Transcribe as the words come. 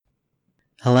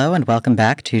Hello and welcome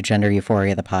back to Gender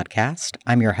Euphoria, the podcast.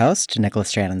 I'm your host,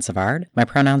 Nicholas Shannon Savard. My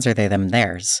pronouns are they, them,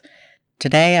 theirs.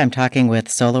 Today I'm talking with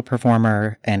solo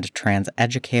performer and trans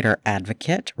educator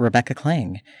advocate, Rebecca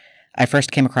Kling. I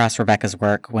first came across Rebecca's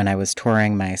work when I was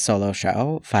touring my solo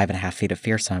show, 5.5 Feet of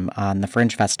Fearsome, on the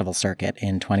Fringe Festival circuit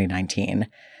in 2019.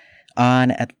 On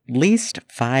at least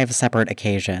 5 separate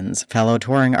occasions, fellow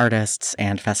touring artists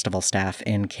and festival staff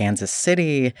in Kansas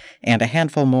City and a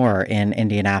handful more in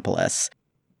Indianapolis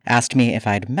asked me if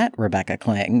I'd met Rebecca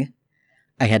Kling.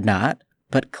 I had not,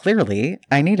 but clearly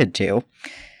I needed to.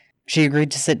 She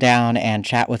agreed to sit down and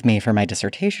chat with me for my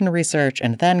dissertation research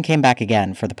and then came back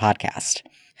again for the podcast.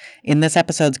 In this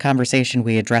episode's conversation,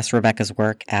 we address Rebecca's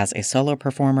work as a solo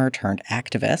performer turned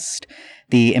activist,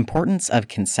 the importance of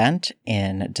consent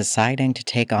in deciding to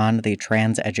take on the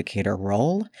trans educator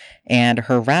role, and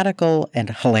her radical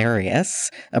and hilarious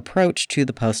approach to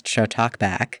the post-show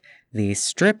talkback, the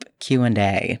Strip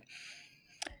Q&A.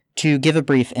 To give a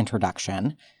brief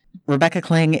introduction, Rebecca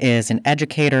Kling is an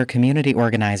educator, community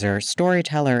organizer,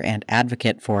 storyteller, and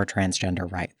advocate for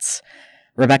transgender rights.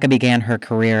 Rebecca began her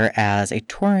career as a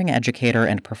touring educator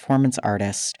and performance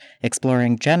artist,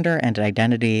 exploring gender and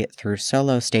identity through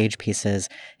solo stage pieces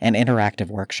and interactive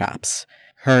workshops.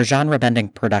 Her genre-bending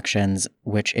productions,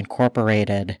 which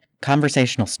incorporated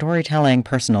conversational storytelling,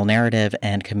 personal narrative,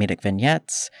 and comedic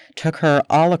vignettes, took her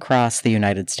all across the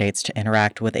United States to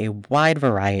interact with a wide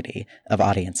variety of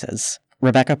audiences.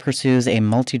 Rebecca pursues a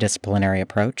multidisciplinary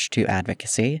approach to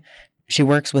advocacy. She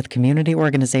works with community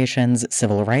organizations,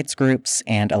 civil rights groups,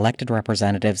 and elected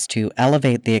representatives to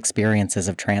elevate the experiences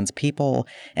of trans people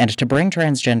and to bring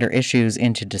transgender issues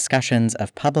into discussions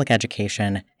of public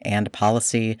education and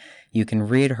policy. You can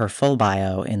read her full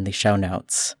bio in the show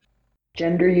notes.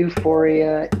 Gender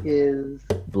euphoria is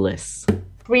bliss.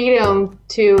 Freedom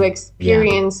to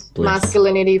experience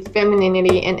masculinity,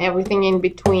 femininity, and everything in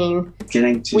between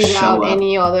without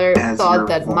any other thought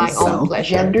than my own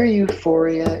pleasure. Gender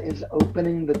euphoria is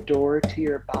opening the door to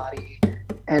your body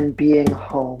and being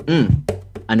home.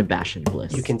 Unabashed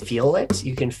bliss. You can feel it.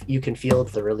 You can feel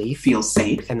the relief. Feel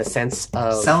safe. And the sense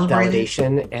of Celebrated.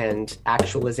 validation and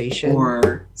actualization.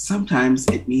 Or sometimes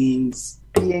it means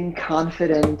being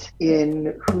confident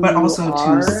in who but also you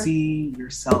are, to see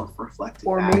yourself reflected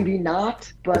or back. maybe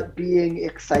not, but being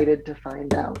excited to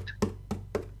find out.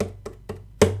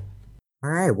 All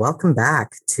right, welcome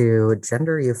back to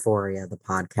Gender Euphoria, the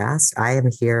podcast. I am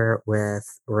here with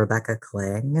Rebecca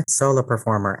Kling, solo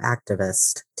performer,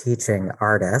 activist, teaching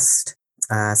artist.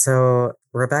 So,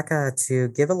 Rebecca, to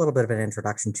give a little bit of an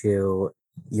introduction to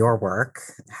your work,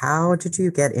 how did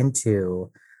you get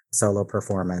into solo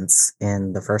performance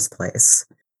in the first place?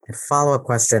 And follow-up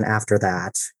question after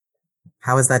that,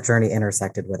 how has that journey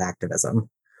intersected with activism?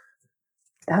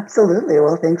 Absolutely.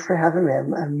 Well, thanks for having me.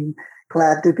 I'm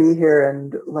glad to be here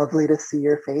and lovely to see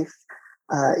your face,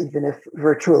 even if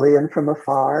virtually and from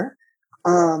afar.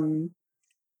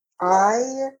 I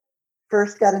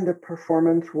first got into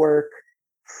performance work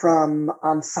from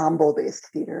ensemble-based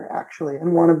theater, actually.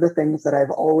 And one of the things that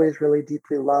I've always really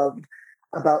deeply loved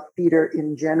about theater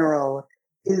in general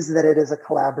is that it is a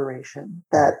collaboration,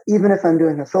 that even if I'm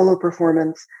doing a solo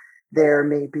performance, there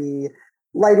may be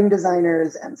lighting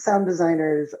designers and sound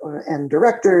designers and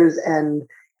directors and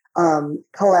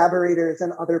collaborators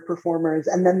and other performers,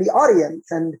 and then the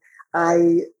audience. And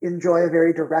I enjoy a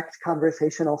very direct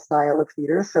conversational style of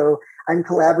theater. So I'm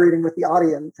collaborating with the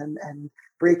audience and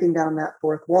breaking down that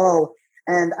fourth wall.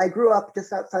 And I grew up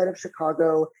just outside of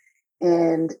Chicago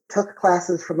and took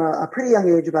classes from a pretty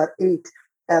young age, about 8,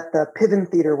 at the Piven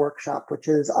Theater Workshop, which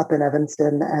is up in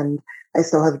Evanston, and I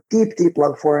still have deep, deep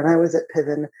love for it. And I was at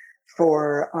Piven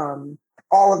for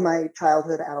all of my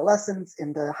childhood, adolescence,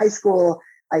 into high school.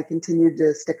 I continued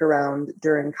to stick around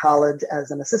during college as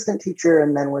an assistant teacher,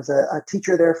 and then was a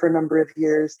teacher there for a number of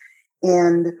years.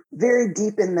 And very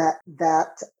deep in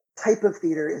that type of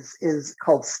theater is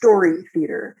called story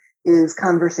theater, is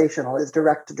conversational, is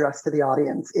direct address to the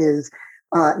audience, is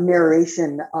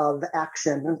narration of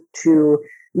action to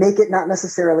make it not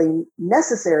necessarily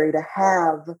necessary to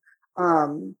have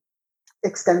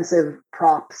extensive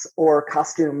props or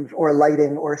costumes or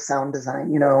lighting or sound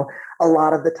design. You know, a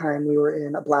lot of the time we were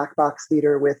in a black box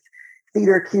theater with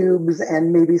theater cubes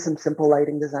and maybe some simple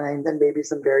lighting designs and maybe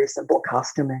some very simple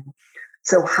costuming.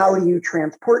 So how do you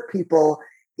transport people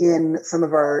in some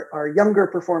of our younger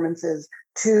performances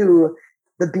to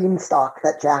the beanstalk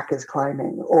that Jack is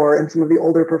climbing? Or in some of the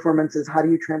older performances, how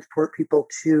do you transport people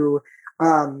to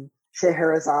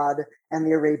Scheherazade and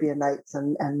the Arabian Nights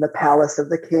and the palace of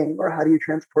the king? Or how do you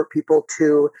transport people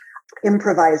to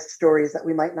improvised stories that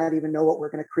we might not even know what we're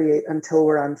going to create until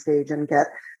we're on stage and get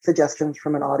suggestions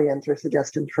from an audience or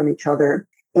suggestions from each other.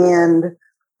 And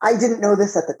I didn't know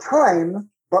this at the time,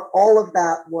 but all of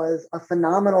that was a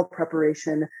phenomenal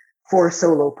preparation for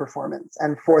solo performance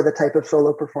and for the type of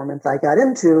solo performance I got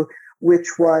into,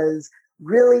 which was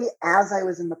really as I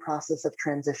was in the process of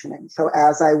transitioning. So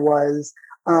as I was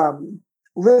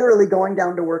literally going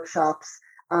down to workshops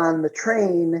on the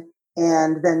train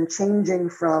and then changing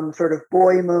from sort of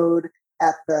boy mode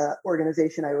at the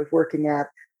organization I was working at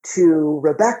to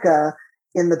Rebecca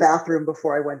in the bathroom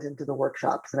before I went into the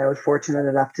workshops. And I was fortunate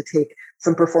enough to take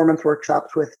some performance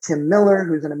workshops with Tim Miller,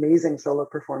 who's an amazing solo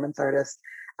performance artist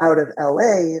out of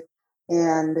LA.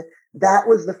 And that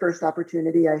was the first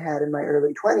opportunity I had in my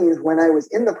early 20s when I was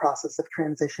in the process of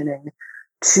transitioning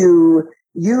to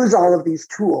use all of these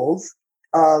tools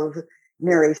of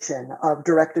narration, of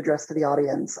direct address to the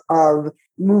audience, of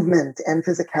movement and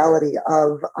physicality,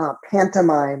 of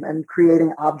pantomime and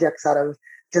creating objects out of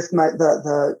just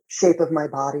the shape of my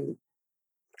body,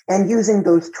 and using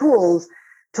those tools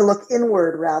to look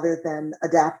inward rather than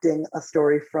adapting a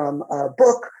story from a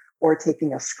book or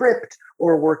taking a script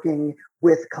or working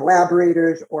with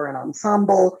collaborators or an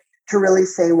ensemble to really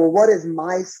say, well, what is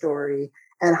my story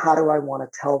and how do I want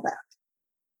to tell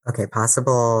that? Okay,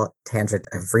 possible tangent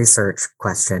of research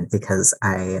question, because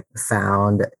I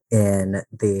found in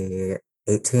the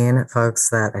 18 folks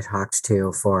that I talked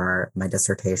to for my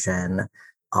dissertation,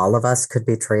 all of us could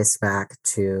be traced back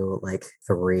to like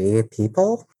 3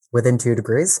 people within 2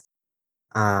 degrees.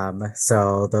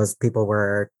 So those people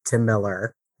were Tim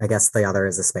Miller, I guess the other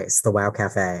is a space, the Wow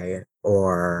Cafe,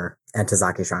 or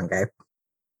Entezaki Shange.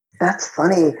 That's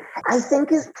funny. I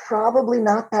think it's probably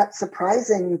not that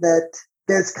surprising that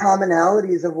there's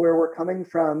commonalities of where we're coming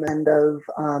from and of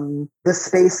the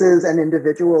spaces and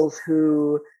individuals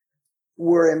who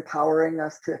were empowering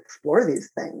us to explore these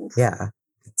things. Yeah,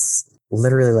 it's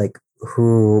literally like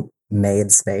who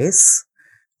made space.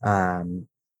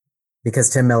 Because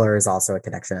Tim Miller is also a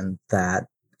connection that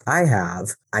I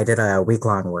have. I did a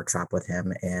week-long workshop with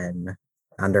him in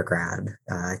undergrad.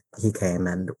 He came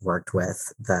and worked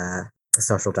with the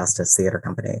social justice theater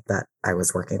company that I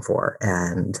was working for.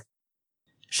 And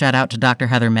shout out to Dr.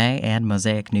 Heather May and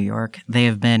Mosaic New York. They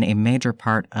have been a major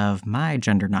part of my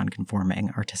gender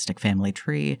nonconforming artistic family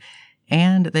tree,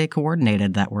 and they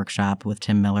coordinated that workshop with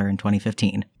Tim Miller in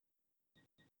 2015.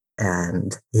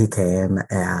 And he came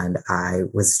and I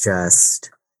was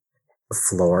just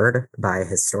floored by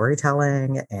his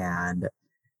storytelling, and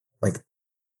like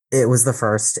it was the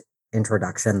first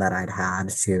introduction that I'd had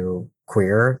to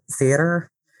queer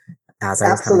theater as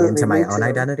I was coming into my own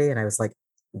identity. And I was like,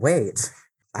 wait,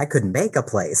 I could make a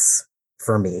place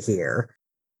for me here.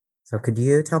 So could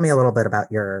you tell me a little bit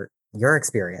about your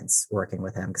experience working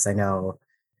with him? Because I know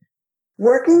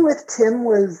working with Tim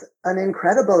was an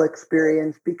incredible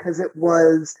experience because it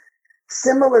was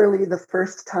similarly the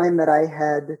first time that I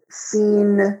had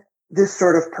seen this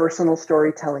sort of personal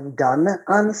storytelling done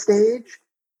on stage,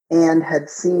 and had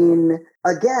seen,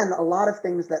 again, a lot of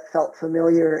things that felt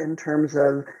familiar in terms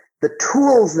of the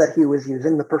tools that he was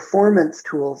using, the performance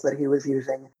tools that he was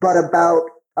using, but about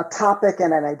a topic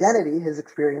and an identity, his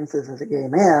experiences as a gay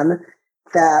man,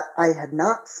 that I had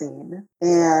not seen,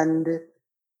 and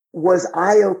was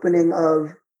eye-opening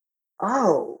of,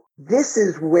 oh, this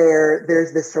is where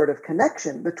there's this sort of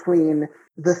connection between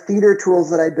the theater tools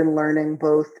that I'd been learning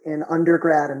both in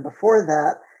undergrad and before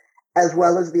that, as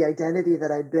well as the identity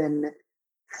that I'd been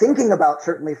thinking about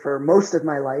certainly for most of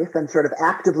my life and sort of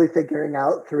actively figuring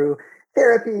out through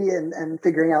therapy and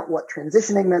figuring out what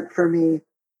transitioning meant for me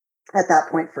at that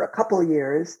point for a couple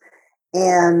years.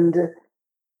 And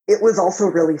it was also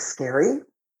really scary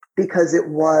because it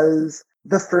was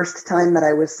the first time that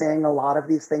I was saying a lot of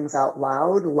these things out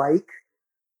loud, like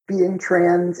being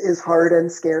trans is hard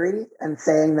and scary, and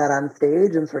saying that on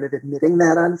stage and sort of admitting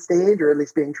that on stage, or at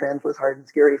least being trans was hard and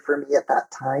scary for me at that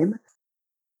time.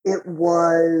 It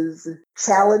was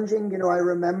challenging. You know, I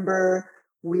remember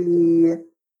we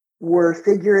were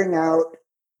figuring out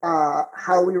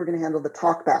how we were going to handle the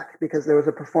talkback, because there was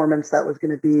a performance that was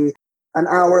going to be an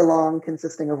hour long,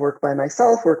 consisting of work by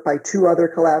myself, work by 2 other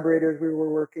collaborators we were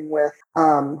working with,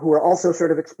 who were also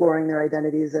sort of exploring their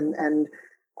identities and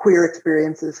queer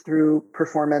experiences through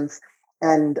performance,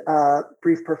 and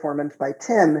brief performance by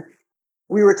Tim.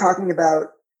 We were talking about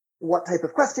what type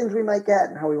of questions we might get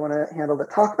and how we want to handle the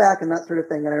talkback and that sort of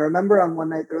thing. And I remember on one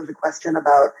night there was a question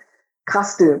about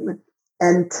costume,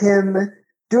 and Tim,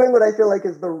 doing what I feel like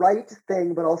is the right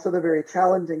thing, but also the very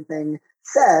challenging thing,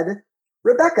 said,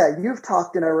 Rebecca, you've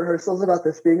talked in our rehearsals about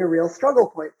this being a real struggle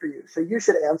point for you. So you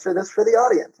should answer this for the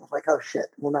audience. I was like, oh shit,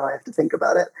 well now I have to think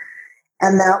about it.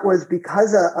 And that was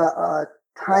because a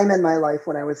time in my life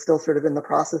when I was still sort of in the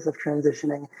process of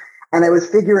transitioning and I was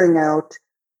figuring out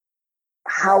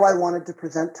how I wanted to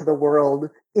present to the world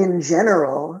in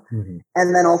general. Mm-hmm.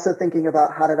 And then also thinking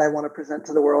about how did I want to present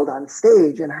to the world on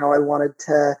stage and how I wanted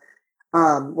to,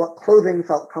 what clothing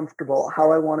felt comfortable,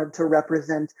 how I wanted to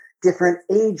represent different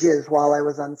ages while I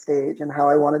was on stage and how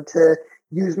I wanted to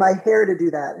use my hair to do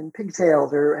that and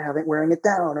pigtails or wearing it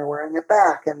down or wearing it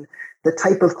back and the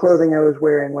type of clothing I was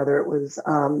wearing, whether it was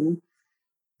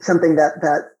something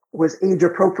that was age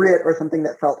appropriate or something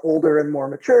that felt older and more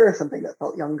mature, something that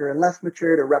felt younger and less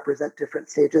mature to represent different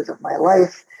stages of my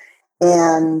life.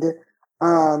 And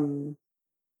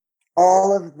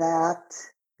all of that,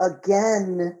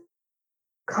 again,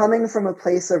 coming from a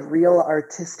place of real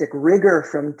artistic rigor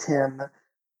from Tim,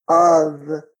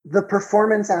 of the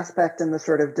performance aspect and the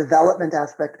sort of development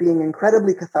aspect being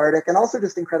incredibly cathartic and also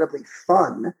just incredibly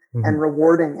fun and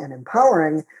rewarding and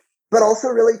empowering, but also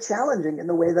really challenging in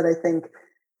the way that I think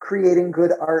creating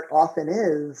good art often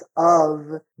is,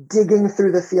 of digging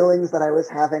through the feelings that I was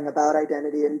having about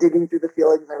identity and digging through the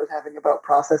feelings I was having about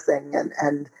processing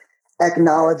and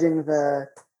acknowledging the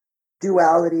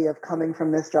duality of coming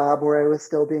from this job where I was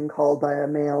still being called by a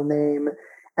male name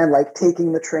and like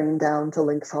taking the train down to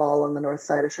Lynx Hall on the north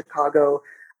side of Chicago.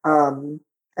 And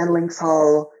Lynx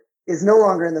Hall is no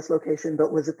longer in this location,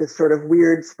 but was at this sort of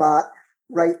weird spot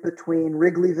right between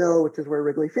Wrigleyville, which is where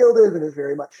Wrigley Field is, and is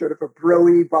very much sort of a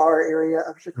broy bar area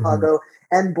of Chicago,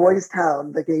 and Boys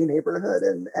Town, the gay neighborhood.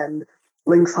 And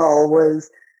Lynx Hall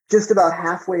was just about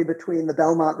halfway between the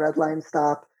Belmont Red Line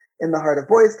stop in the heart of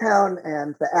Boys Town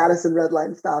and the Addison Red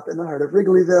Line stop in the heart of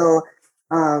Wrigleyville.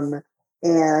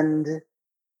 And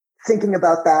thinking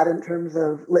about that in terms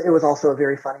of, it was also a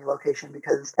very funny location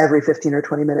because every 15 or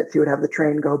 20 minutes you would have the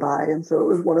train go by. And so it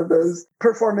was one of those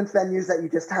performance venues that you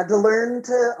just had to learn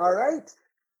to, all right,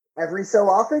 every so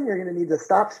often you're going to need to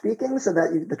stop speaking so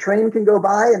that the train can go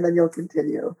by and then you'll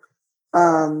continue.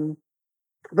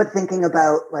 But thinking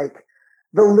about like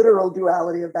the literal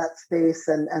duality of that space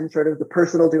and sort of the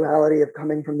personal duality of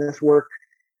coming from this work,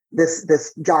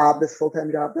 this job, this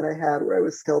full-time job that I had where I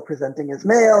was still presenting as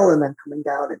male and then coming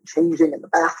down and changing in the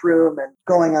bathroom and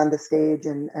going on the stage.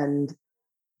 And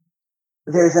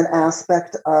there's an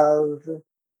aspect of,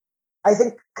 I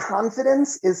think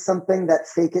confidence is something that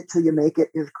fake it till you make it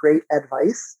is great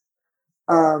advice.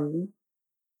 I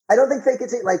don't think fake it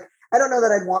till, like, I don't know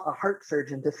that I'd want a heart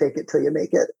surgeon to fake it till you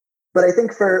make it. But I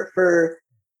think for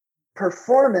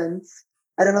performance,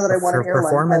 I don't know that I want an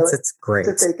airline pilot it's great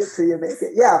to fake it till you make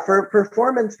it. Yeah, for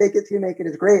performance, fake it till you make it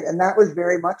is great. And that was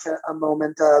very much a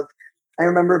moment of, I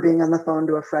remember being on the phone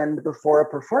to a friend before a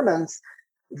performance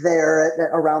there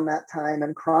around that time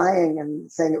and crying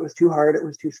and saying it was too hard, it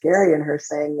was too scary. And her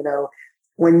saying, you know,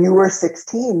 when you were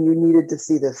 16, you needed to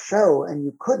see this show and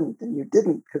you couldn't and you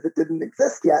didn't because it didn't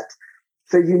exist yet.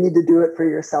 So you need to do it for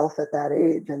yourself at that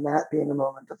age. And that being a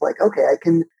moment of like, okay,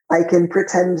 I can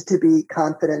pretend to be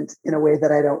confident in a way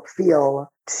that I don't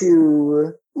feel,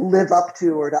 to live up to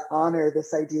or to honor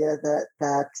this idea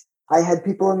that I had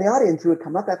people in the audience who would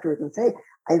come up afterwards and say,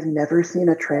 I've never seen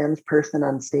a trans person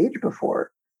on stage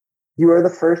before. You are the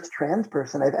first trans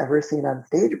person I've ever seen on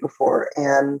stage before.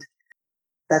 And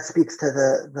that speaks to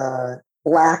the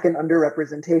lack and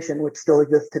underrepresentation, which still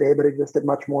exists today, but existed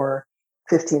much more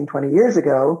 15, 20 years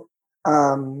ago.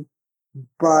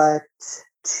 But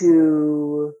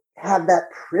to have that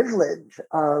privilege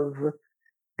of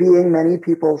being many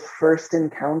people's first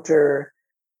encounter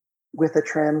with a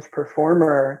trans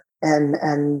performer and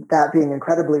that being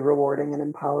incredibly rewarding and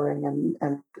empowering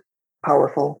and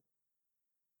powerful.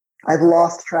 I've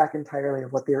lost track entirely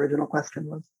of what the original question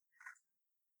was.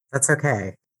 That's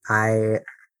okay. I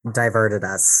diverted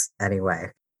us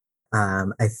anyway.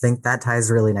 I think that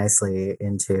ties really nicely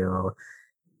into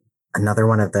another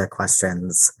one of the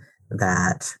questions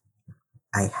that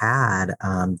I had.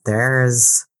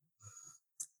 There's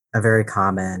a very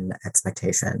common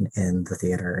expectation in the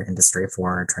theater industry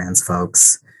for trans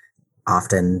folks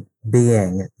often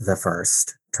being the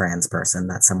first trans person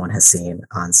that someone has seen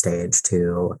on stage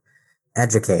to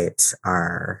educate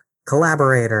our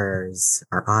collaborators,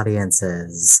 our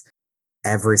audiences.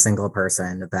 Every single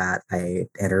person that I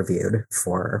interviewed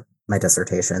for my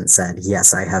dissertation said,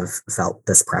 yes, I have felt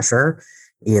this pressure,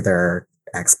 either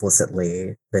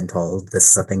explicitly been told this is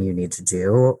something you need to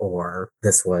do, or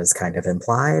this was kind of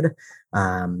implied.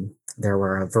 There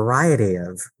were a variety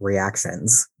of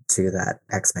reactions to that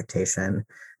expectation.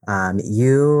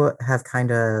 You have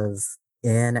kind of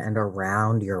in and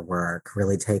around your work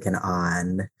really taken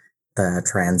on the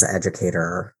trans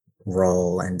educator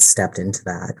role and stepped into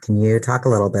that. Can you talk a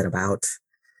little bit about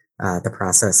the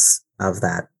process of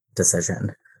that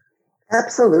decision?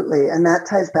 Absolutely. And that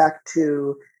ties back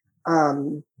to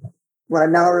what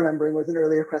I'm now remembering was an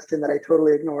earlier question that I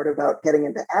totally ignored about getting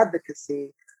into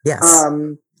advocacy. Yes.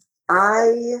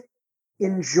 I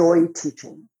enjoy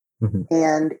teaching. Mm-hmm.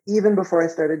 And even before I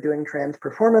started doing trans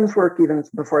performance work, even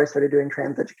before I started doing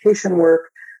trans education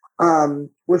work,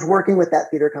 was working with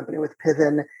that theater company with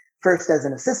Piven, first as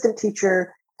an assistant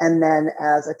teacher, and then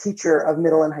as a teacher of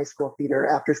middle and high school theater,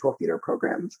 after school theater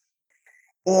programs.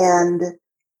 And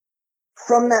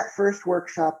from that first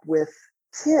workshop with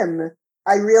Tim,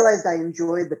 I realized I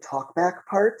enjoyed the talkback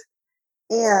part,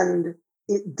 and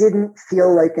it didn't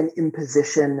feel like an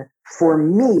imposition for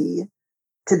me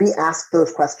to be asked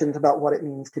those questions about what it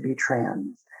means to be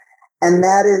trans. And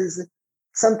that is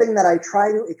something that I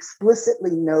try to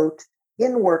explicitly note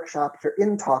in workshops or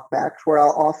in talkbacks, where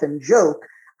I'll often joke,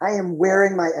 I am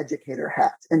wearing my educator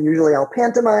hat. And usually I'll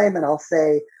pantomime and I'll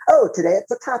say, oh, today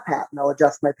it's a top hat, and I'll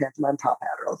adjust my pantomime top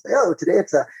hat. Or I'll say, oh, today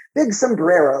it's a big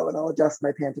sombrero, and I'll adjust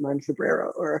my pantomime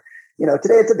sombrero. Or,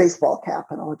 today it's a baseball cap,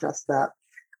 and I'll adjust that.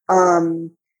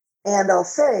 And I'll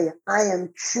say, I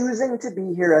am choosing to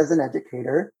be here as an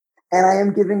educator, and I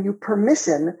am giving you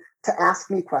permission to ask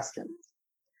me questions.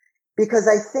 Because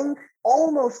I think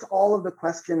almost all of the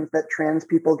questions that trans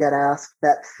people get asked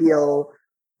that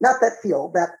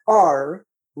are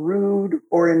rude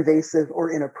or invasive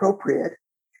or inappropriate,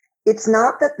 it's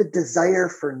not that the desire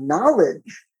for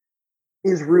knowledge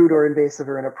is rude or invasive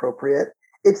or inappropriate.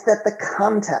 It's that the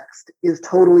context is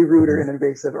totally rude or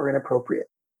invasive or inappropriate.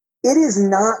 It is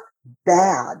not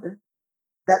bad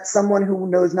that someone who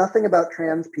knows nothing about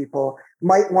trans people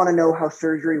might want to know how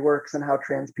surgery works and how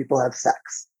trans people have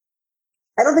sex.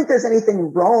 I don't think there's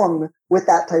anything wrong with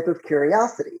that type of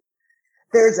curiosity.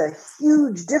 There's a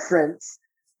huge difference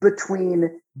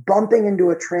between bumping into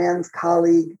a trans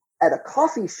colleague at a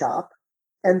coffee shop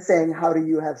and saying, how do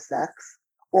you have sex?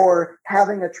 Or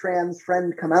having a trans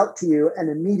friend come out to you and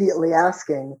immediately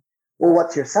asking, well,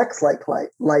 what's your sex life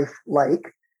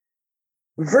like?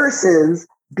 Versus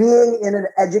being in an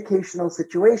educational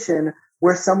situation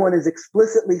where someone is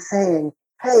explicitly saying,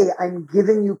 hey, I'm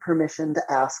giving you permission to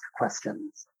ask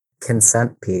questions.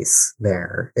 Consent piece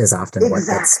there is often what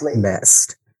gets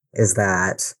missed, is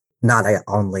that not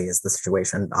only is the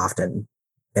situation often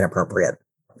inappropriate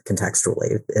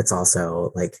contextually, it's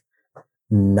also like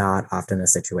not often a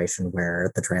situation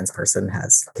where the trans person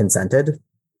has consented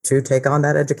to take on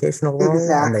that educational role,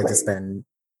 and they've just been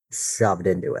shoved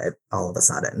into it all of a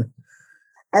sudden.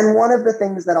 And one of the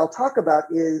things that I'll talk about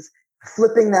is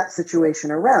flipping that situation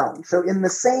around. So in the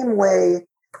same way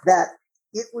that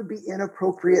it would be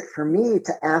inappropriate for me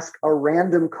to ask a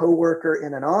random coworker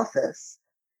in an office,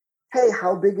 hey,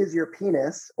 how big is your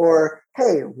penis? Or,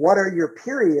 hey, what are your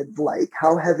periods like?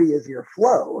 How heavy is your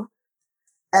flow?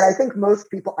 And I think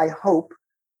I hope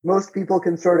most people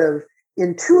can sort of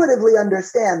intuitively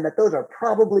understand that those are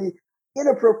probably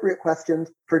inappropriate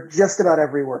questions for just about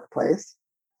every workplace.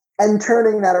 And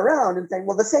turning that around and saying,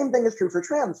 well, the same thing is true for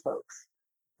trans folks,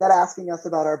 that asking us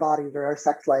about our bodies or our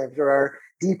sex lives or our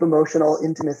deep emotional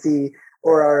intimacy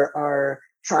or our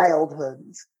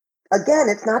childhoods. Again,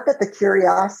 it's not that the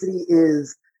curiosity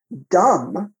is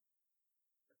dumb.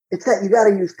 It's that you got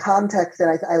to use context.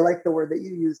 And I like the word that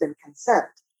you used in consent.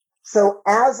 So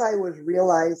as I was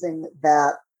realizing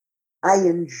that I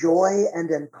enjoy and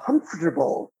am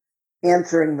comfortable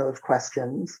answering those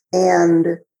questions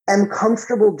and am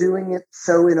comfortable doing it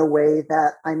so in a way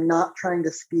that I'm not trying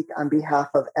to speak on behalf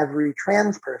of every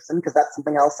trans person, because that's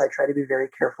something else I try to be very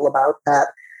careful about, that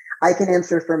I can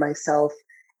answer for myself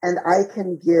and I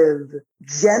can give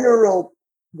general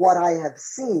what I have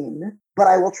seen, but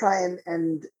I will try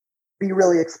and be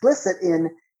really explicit in,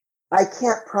 I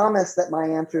can't promise that my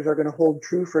answers are going to hold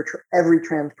true for every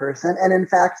trans person. And in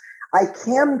fact, I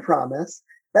can promise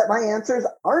that my answers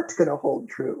aren't going to hold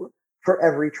true for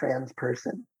every trans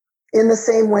person. In the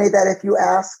same way that if you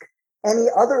ask any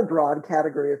other broad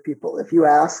category of people, if you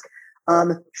ask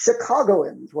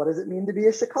Chicagoans, what does it mean to be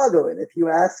a Chicagoan? If you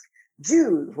ask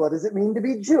Jews, what does it mean to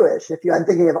be Jewish? I'm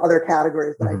thinking of other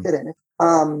categories that I fit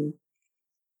in.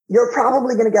 You're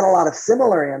probably going to get a lot of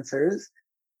similar answers,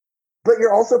 but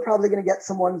you're also probably going to get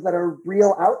some ones that are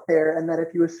real out there, and that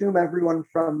if you assume everyone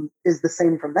is the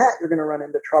same from that, you're going to run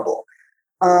into trouble.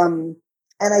 And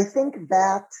I think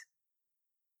that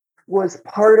was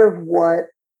part of what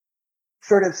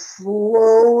sort of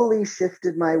slowly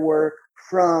shifted my work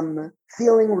from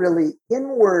feeling really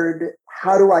inward,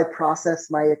 how do I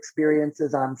process my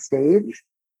experiences on stage,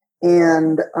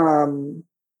 and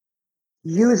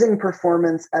using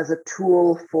performance as a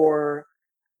tool for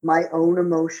my own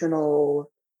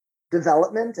emotional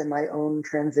development and my own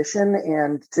transition.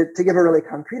 And to give a really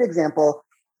concrete example,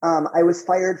 I was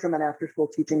fired from an after-school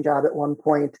teaching job at one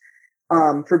point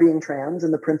for being trans,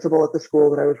 and the principal at the school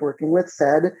that I was working with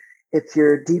said, "It's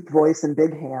your deep voice and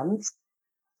big hands."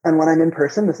 And when I'm in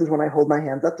person, this is when I hold my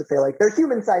hands up to say, like, they're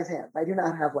human-sized hands. I do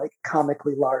not have like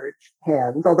comically large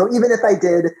hands, although even if I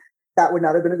did, that would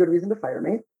not have been a good reason to fire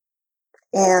me.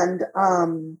 And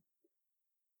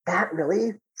that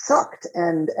really sucked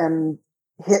and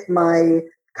hit my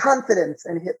confidence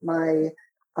and hit my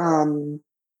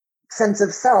sense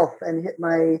of self and hit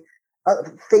my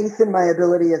faith in my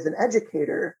ability as an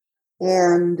educator.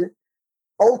 And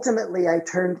ultimately, I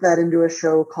turned that into a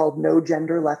show called No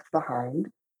Gender Left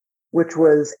Behind, which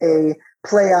was a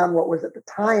play on what was at the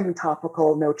time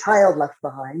topical No Child Left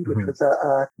Behind, which was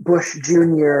a Bush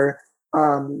Jr.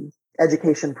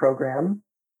 Education program,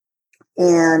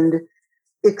 and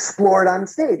explored on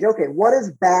stage, okay, what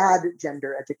does bad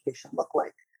gender education look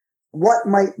like? What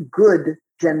might good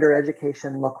gender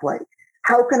education look like?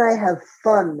 How can I have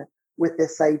fun with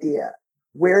this idea?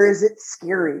 Where is it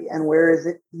scary and where is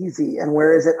it easy and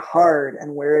where is it hard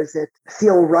and where does it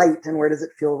feel right and where does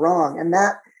it feel wrong? And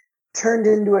that turned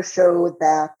into a show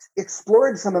that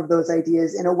explored some of those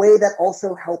ideas in a way that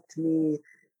also helped me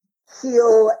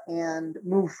heal and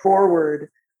move forward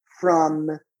from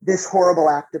this horrible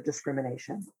act of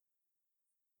discrimination.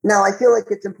 Now, I feel like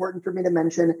it's important for me to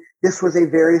mention this was a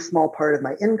very small part of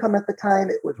my income at the time.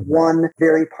 It was one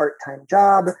very part-time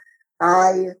job.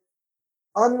 I,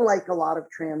 unlike a lot of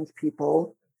trans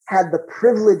people, had the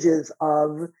privileges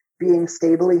of being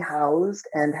stably housed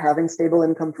and having stable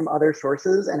income from other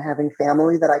sources and having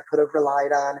family that I could have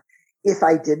relied on if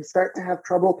I did start to have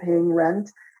trouble paying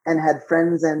rent, and had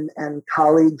friends and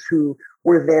colleagues who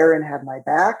were there and had my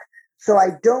back. So I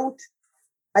don't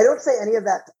say any of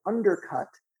that to undercut.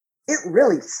 It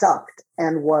really sucked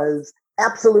and was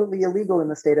absolutely illegal in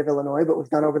the state of Illinois, but was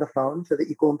done over the phone. So the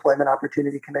Equal Employment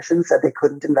Opportunity Commission said they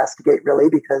couldn't investigate really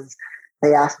because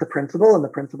they asked the principal, and the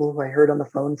principal who I heard on the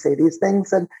phone say these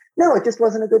things said, no, it just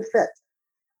wasn't a good fit.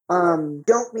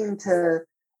 Don't mean to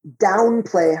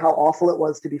downplay how awful it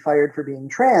was to be fired for being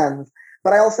trans,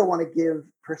 but I also want to give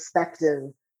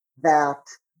perspective that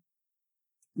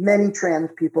many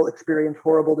trans people experience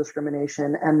horrible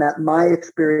discrimination, and that my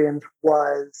experience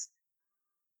was,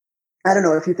 I don't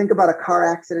know, if you think about a car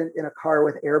accident in a car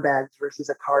with airbags versus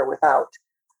a car without,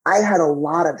 I had a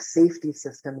lot of safety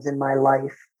systems in my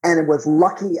life and was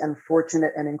lucky and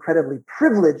fortunate and incredibly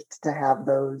privileged to have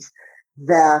those,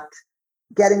 that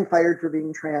getting fired for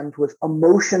being trans was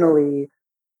emotionally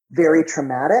very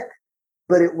traumatic,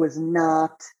 but it was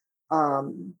not,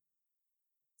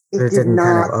 it didn't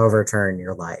kind of overturn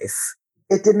your life.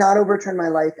 It did not overturn my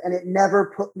life, and it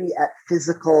never put me at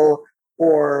physical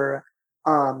or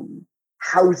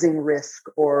housing risk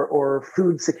or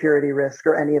food security risk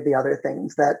or any of the other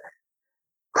things that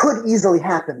could easily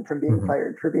happen from being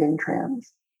fired for being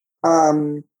trans.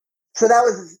 So that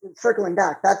was, circling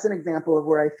back, that's an example of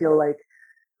where I feel like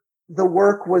the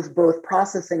work was both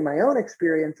processing my own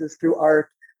experiences through art,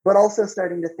 but also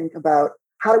starting to think about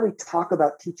how do we talk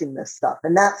about teaching this stuff?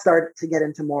 And that started to get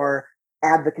into more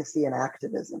advocacy and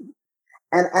activism.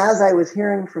 And as I was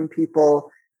hearing from people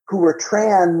who were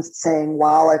trans saying,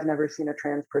 wow, I've never seen a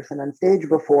trans person on stage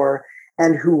before,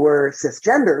 and who were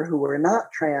cisgender, who were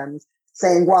not trans,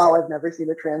 saying, wow, I've never seen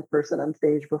a trans person on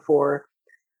stage before,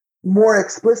 more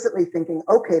explicitly thinking,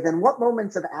 okay, then what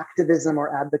moments of activism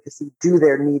or advocacy do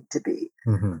there need to be?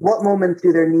 What moments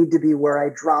do there need to be where I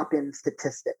drop in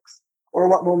statistics? Or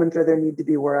what moments are there need to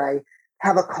be where I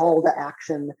have a call to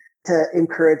action to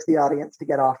encourage the audience to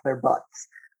get off their butts?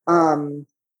 And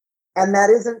that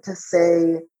isn't to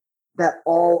say that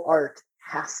all art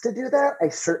has to do that. I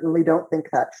certainly don't think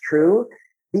that's true.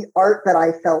 The art that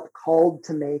I felt called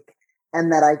to make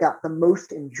and that I got the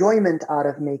most enjoyment out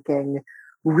of making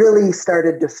really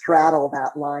started to straddle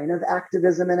that line of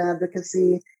activism and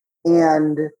advocacy,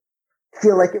 and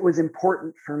feel like it was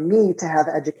important for me to have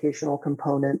educational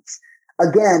components.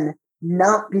 Again,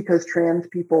 not because trans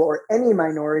people or any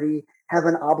minority have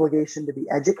an obligation to be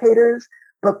educators,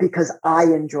 but because I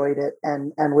enjoyed it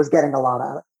and was getting a lot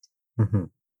out of it.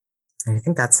 I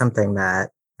think that's something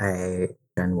that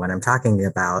and when I'm talking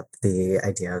about the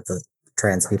idea of the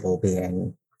trans people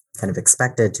being kind of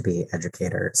expected to be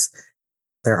educators,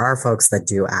 there are folks that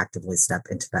do actively step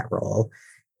into that role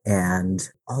and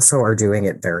also are doing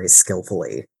it very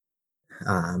skillfully.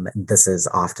 This is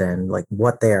often like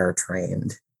what they are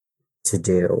trained to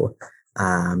do.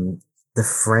 The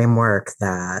framework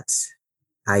that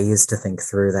I used to think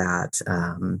through that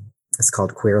is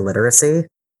called queer literacy,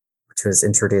 which was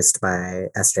introduced by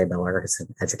S.J. Miller, who's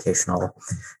an educational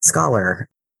scholar.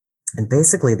 And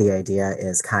basically, the idea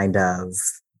is kind of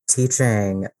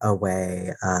teaching a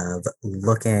way of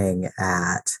looking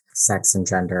at sex and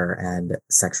gender and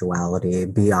sexuality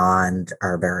beyond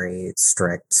our very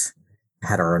strict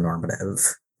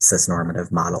heteronormative,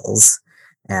 cisnormative models,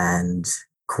 and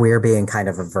queer being kind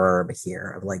of a verb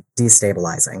here of like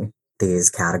destabilizing these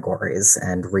categories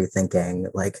and rethinking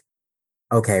like,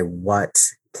 okay, what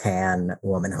can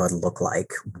womanhood look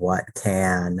like? What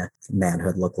can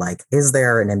manhood look like? Is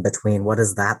there an in-between? What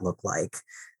does that look like?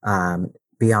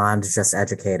 Beyond just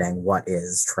educating what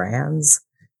is trans,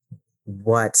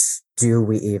 what do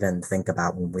we even think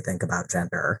about when we think about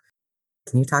gender?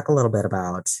 Can you talk a little bit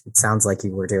about, it sounds like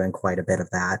you were doing quite a bit of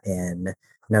that in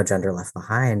No Gender Left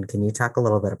Behind. Can you talk a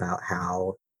little bit about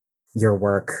how your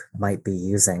work might be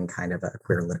using kind of a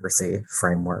queer literacy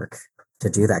framework to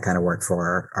do that kind of work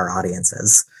for our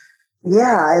audiences?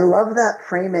 Yeah, I love that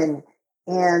framing.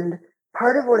 And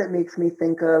part of what it makes me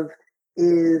think of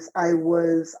is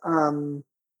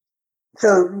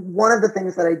so one of the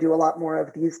things that I do a lot more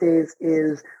of these days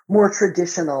is more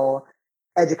traditional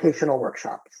educational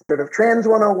workshops, sort of Trans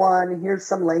 101, here's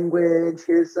some language,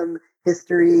 here's some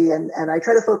history, and I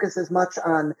try to focus as much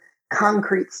on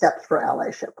concrete steps for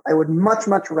allyship. I would much,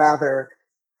 much rather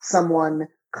someone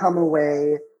come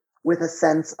away with a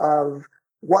sense of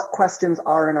what questions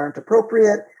are and aren't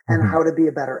appropriate and how to be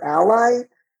a better ally,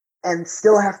 and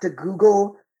still have to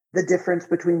Google the difference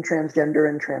between transgender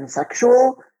and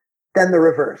transsexual than the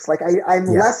reverse. Like I'm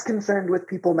less concerned with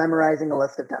people memorizing a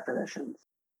list of definitions.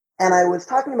 And I was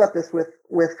talking about this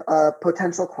with a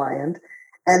potential client,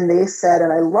 and they said,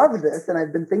 and I love this, and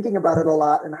I've been thinking about it a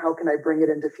lot, and how can I bring it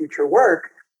into future work?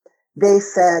 They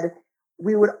said,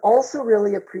 we would also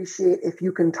really appreciate if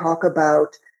you can talk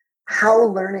about how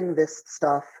learning this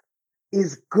stuff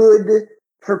is good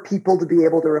for people to be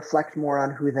able to reflect more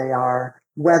on who they are,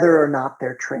 whether or not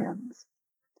they're trans.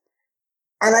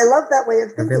 And I love that way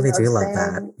of thinking. I really do love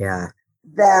that. Yeah.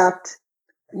 That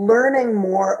learning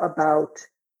more about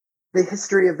the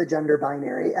history of the gender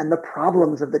binary and the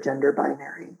problems of the gender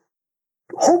binary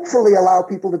hopefully allow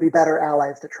people to be better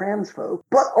allies to trans folk,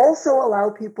 but also allow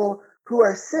people who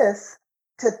are cis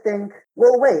to think,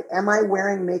 well, wait, am I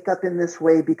wearing makeup in this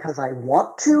way because I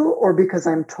want to or because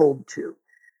I'm told to?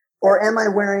 Or am I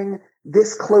wearing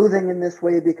this clothing in this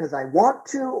way because I want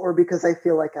to or because I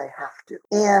feel like I have to?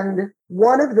 And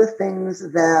one of the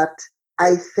things that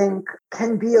I think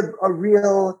can be a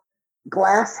real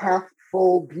glass half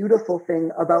full, beautiful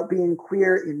thing about being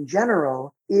queer in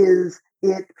general is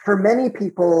it, for many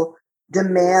people,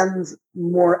 demands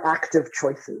more active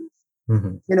choices.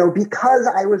 Mm-hmm. You know, because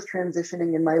I was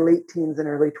transitioning in my late teens and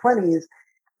early 20s,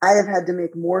 I have had to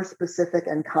make more specific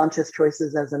and conscious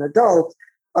choices as an adult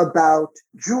about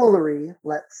jewelry,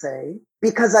 let's say,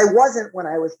 because I wasn't, when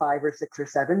I was 5 or 6 or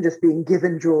 7, just being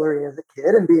given jewelry as a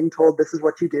kid and being told this is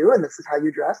what you do and this is how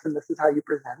you dress and this is how you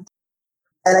present.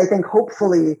 And I think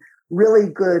hopefully really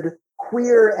good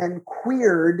queer and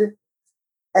queered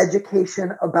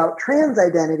education about trans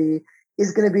identity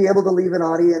is going to be able to leave an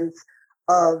audience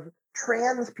of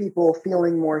trans people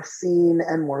feeling more seen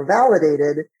and more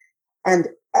validated, and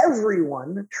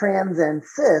everyone, trans and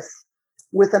cis,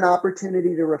 with an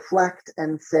opportunity to reflect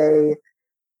and say,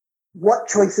 what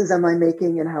choices am I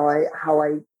making and how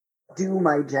I do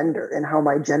my gender and how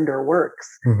my gender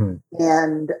works. Mm-hmm.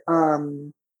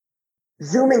 And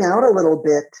zooming out a little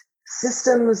bit,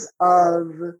 systems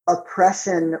of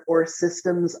oppression or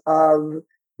systems of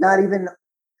not even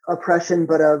oppression,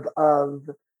 but of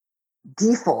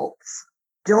defaults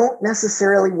don't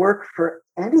necessarily work for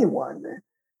anyone.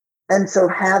 And so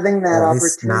having that or at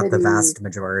least opportunity, not the vast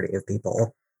majority of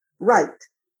people. Right.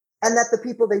 And that the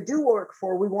people they do work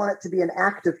for, we want it to be an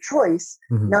active choice,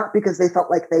 not because they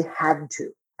felt like they had to.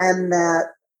 And that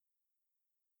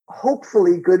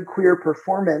hopefully good queer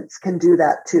performance can do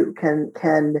that too, can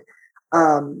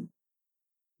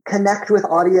connect with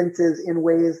audiences in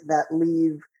ways that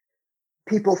leave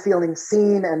people feeling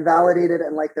seen and validated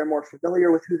and like they're more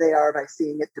familiar with who they are by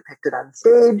seeing it depicted on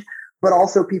stage, but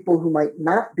also people who might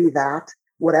not be that,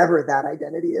 whatever that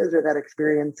identity is or that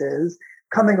experience is,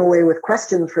 coming away with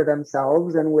questions for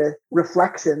themselves and with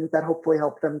reflections that hopefully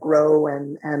help them grow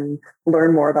and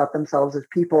learn more about themselves as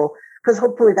people. Because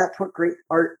hopefully that's what great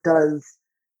art does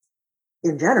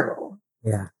in general.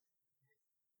 Yeah.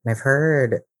 And I've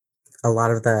heard a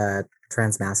lot of the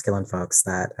Transmasculine folks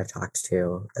that I've talked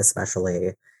to,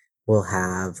 especially, will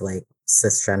have like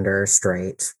cisgender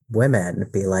straight women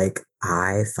be like,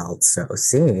 I felt so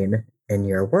seen in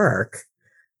your work.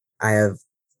 I have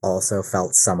also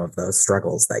felt some of those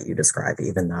struggles that you describe,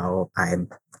 even though I'm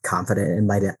confident in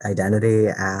my identity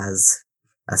as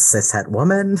a cishet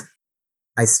woman.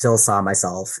 I still saw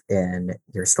myself in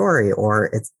your story, or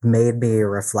it made me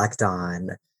reflect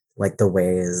on like the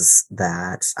ways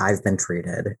that I've been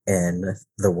treated in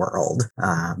the world,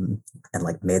 and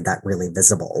like made that really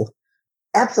visible.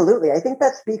 Absolutely. I think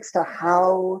that speaks to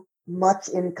how much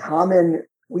in common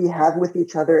we have with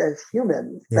each other as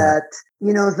humans. Yeah. That,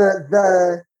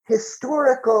 the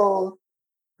historical,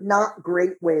 not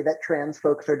great way that trans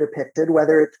folks are depicted,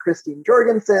 whether it's Christine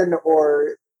Jorgensen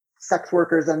or sex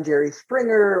workers on Jerry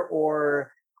Springer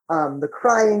or The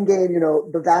Crying Game,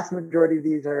 the vast majority of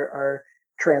these are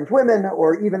trans women,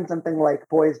 or even something like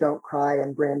Boys Don't Cry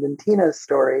and Brandon Tina's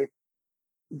story.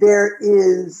 There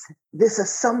is this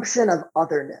assumption of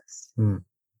otherness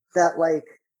that, like,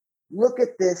 look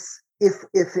at this, if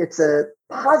it's a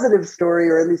positive story,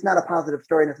 or at least not a positive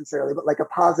story necessarily, but like a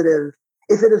positive,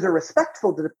 if it is a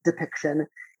respectful depiction,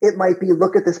 it might be,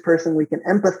 look at this person, we can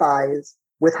empathize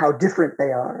with how different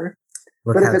they are.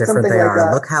 Look how different they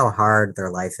are. Look how hard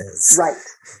their life is. Right.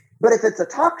 But if it's a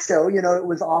talk show, it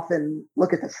was often,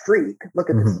 look at this freak, look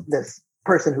at this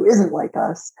person who isn't like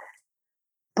us.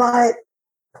 But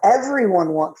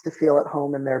everyone wants to feel at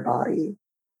home in their body.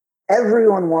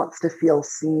 Everyone wants to feel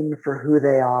seen for who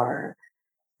they are.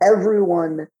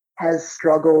 Everyone has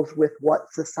struggles with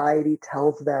what society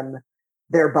tells them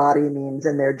their body means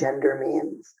and their gender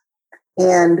means.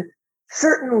 And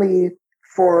certainly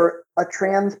for a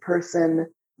trans person,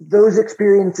 those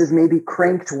experiences may be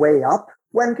cranked way up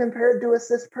when compared to a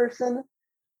cis person,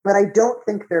 but I don't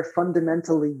think they're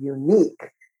fundamentally unique,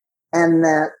 and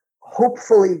that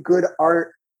hopefully good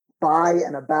art by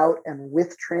and about and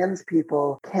with trans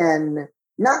people can,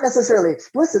 not necessarily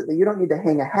explicitly, you don't need to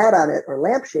hang a hat on it or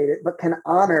lampshade it, but can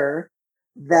honor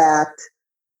that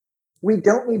we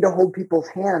don't need to hold people's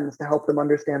hands to help them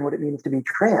understand what it means to be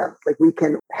trans. Like, we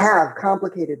can have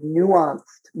complicated,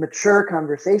 nuanced, mature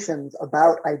conversations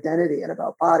about identity and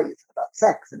about bodies, about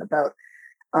sex and about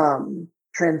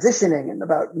transitioning and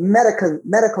about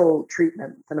medical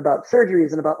treatments and about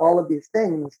surgeries and about all of these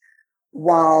things,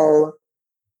 while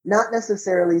not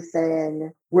necessarily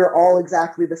saying we're all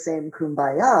exactly the same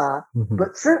kumbaya,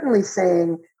 but certainly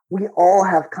saying we all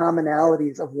have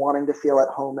commonalities of wanting to feel at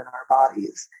home in our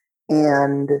bodies.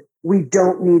 And we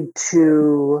don't need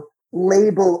to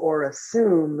label or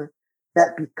assume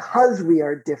that because we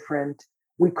are different,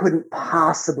 we couldn't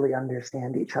possibly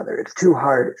understand each other. It's too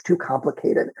hard. It's too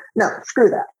complicated. No, screw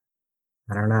that.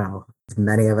 I don't know.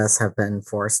 Many of us have been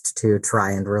forced to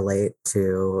try and relate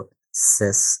to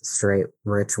cis, straight,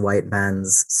 rich, white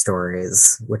men's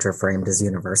stories, which are framed as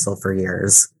universal for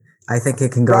years. I think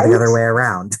it can go the other way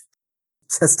around.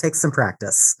 Just take some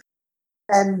practice.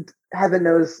 And heaven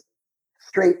knows,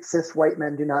 straight, cis, white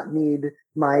men do not need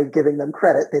my giving them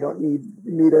credit. They don't need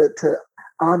me to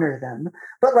honor them.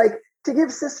 But, like, to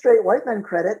give cis, straight, white men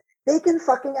credit, they can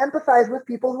fucking empathize with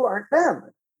people who aren't them.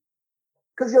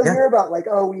 Because you'll hear about, like,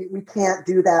 oh, we can't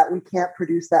do that. We can't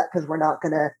produce that because we're not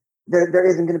going to, there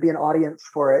isn't going to be an audience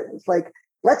for it. It's like,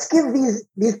 let's give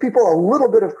these people a little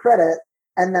bit of credit,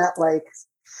 and that, like,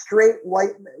 straight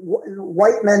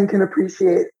white men can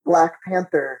appreciate Black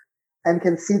Panther and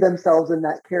can see themselves in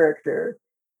that character,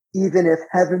 even if,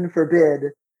 heaven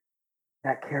forbid,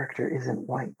 that character isn't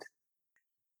white.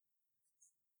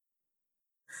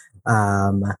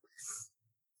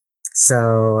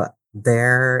 So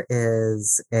there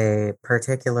is a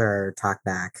particular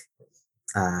talkback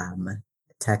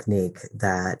technique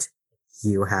that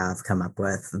you have come up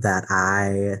with that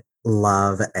I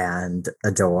love and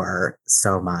adore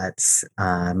so much.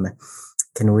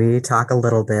 Can we talk a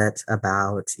little bit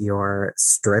about your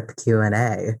strip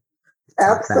Q&A?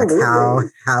 Absolutely.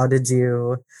 How did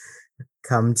you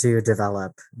come to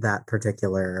develop that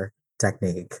particular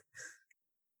technique?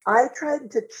 I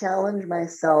tried to challenge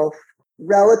myself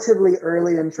relatively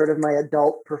early in sort of my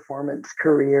adult performance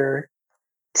career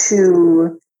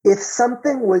to, if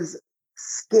something was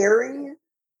scary,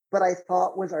 but I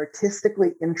thought was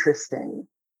artistically interesting,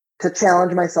 to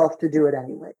challenge myself to do it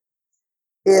anyway.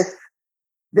 If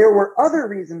there were other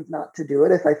reasons not to do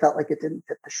it, if I felt like it didn't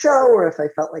fit the show, or if I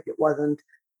felt like it wasn't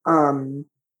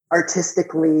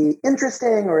artistically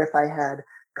interesting, or if I had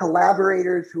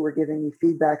collaborators who were giving me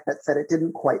feedback that said it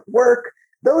didn't quite work,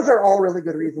 those are all really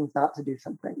good reasons not to do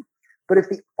something. But if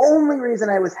the only reason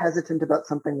I was hesitant about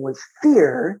something was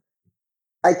fear,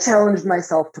 I challenged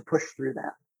myself to push through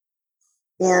that.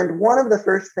 And one of the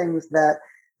first things that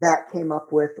came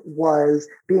up with was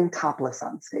being topless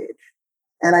on stage.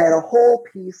 And I had a whole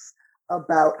piece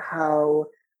about how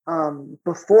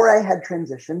before I had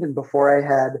transitioned and before I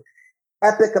had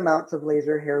epic amounts of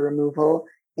laser hair removal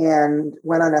and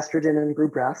went on estrogen and grew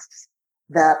breasts,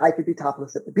 that I could be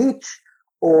topless at the beach,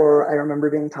 or I remember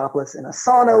being topless in a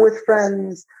sauna with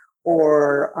friends,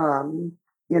 or,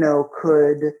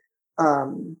 could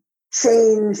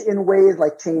change in ways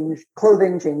like change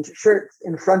clothing, change shirts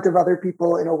in front of other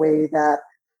people in a way that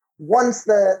once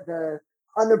the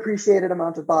unappreciated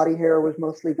amount of body hair was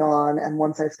mostly gone, and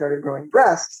once I started growing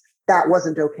breasts, that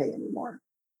wasn't okay anymore.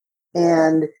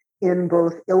 And in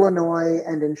both Illinois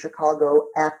and in Chicago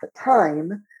at the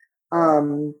time,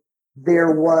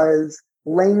 there was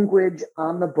language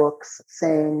on the books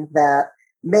saying that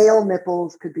male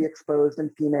nipples could be exposed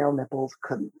and female nipples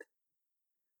couldn't.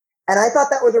 And I thought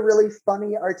that was a really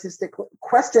funny artistic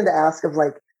question to ask of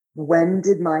like, when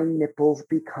did my nipples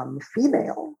become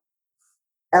female?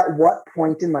 At what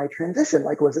point in my transition?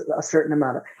 Like, was it a certain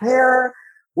amount of hair?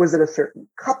 Was it a certain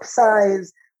cup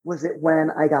size? Was it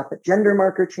when I got the gender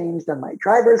marker changed on my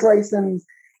driver's license?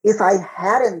 If I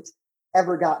hadn't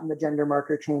ever gotten the gender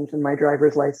marker changed in my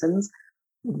driver's license,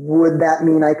 would that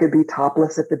mean I could be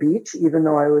topless at the beach, even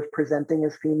though I was presenting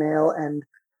as female and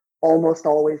almost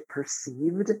always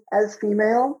perceived as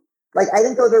female? Like, I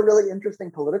think those are really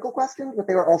interesting political questions, but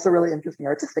they were also really interesting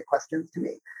artistic questions to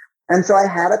me. And so I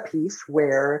had a piece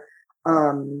where,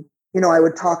 I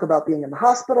would talk about being in the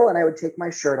hospital, and I would take my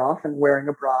shirt off and wearing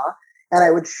a bra, and I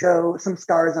would show some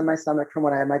scars on my stomach from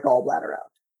when I had my gallbladder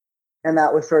out. And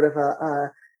that was sort of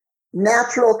a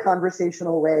natural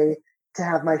conversational way to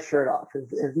have my shirt off,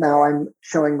 is now I'm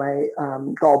showing my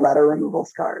gallbladder removal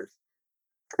scars.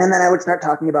 And then I would start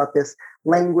talking about this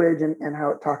language and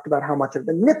how it talked about how much of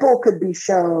the nipple could be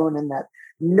shown, and that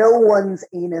no one's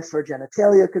anus or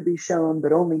genitalia could be shown,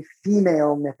 but only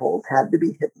female nipples had to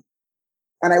be hidden.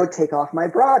 And I would take off my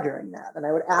bra during that. And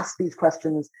I would ask these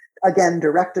questions, again,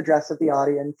 direct address of the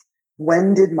audience.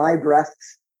 When did my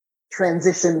breasts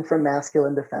transition from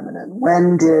masculine to feminine?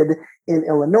 When did, in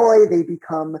Illinois, they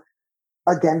become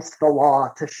against the law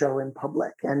to show in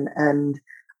public? And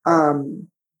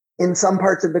in some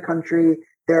parts of the country,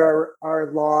 there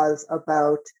are laws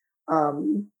about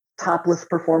topless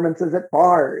performances at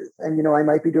bars. And, I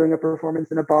might be doing a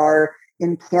performance in a bar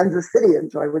in Kansas City.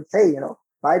 And so I would say,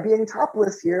 by being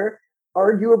topless here,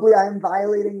 arguably I'm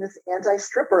violating this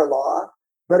anti-stripper law.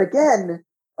 But again,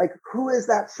 like, who is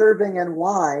that serving and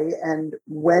why? And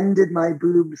when did my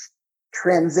boobs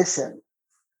transition?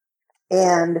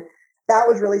 And that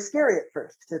was really scary at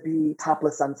first, to be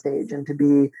topless on stage and to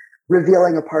be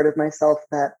revealing a part of myself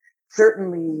that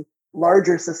certainly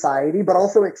larger society, but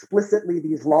also explicitly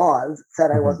these laws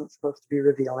said I wasn't supposed to be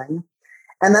revealing.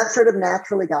 And that sort of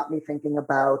naturally got me thinking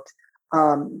about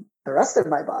the rest of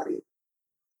my body.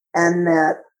 And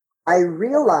that I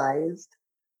realized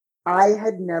I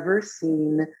had never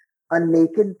seen a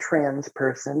naked trans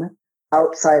person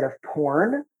outside of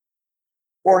porn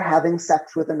or having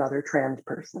sex with another trans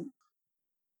person.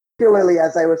 Particularly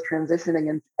as I was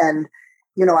transitioning and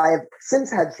I have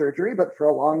since had surgery, but for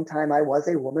a long time I was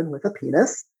a woman with a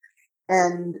penis.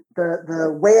 And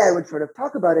the way I would sort of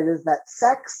talk about it is that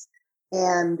sex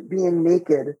and being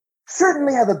naked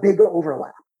certainly have a big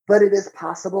overlap, but it is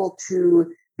possible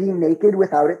to be naked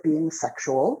without it being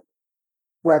sexual,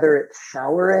 whether it's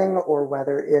showering or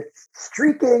whether it's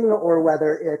streaking or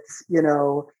whether it's,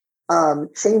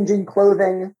 changing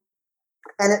clothing.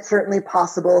 And it's certainly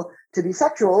possible to be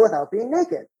sexual without being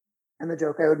naked. And the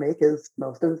joke I would make is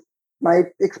most of my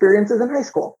experiences in high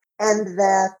school. And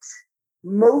that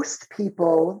most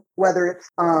people, whether it's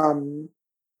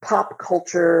pop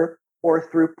culture or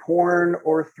through porn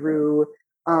or through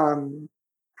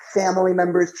family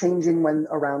members changing when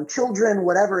around children,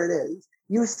 whatever it is,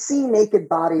 you see naked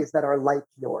bodies that are like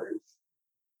yours.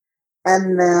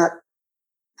 And that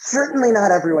certainly not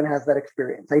everyone has that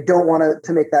experience. I don't want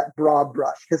to make that broad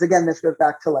brush, because again, this goes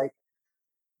back to like,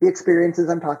 the experiences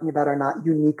I'm talking about are not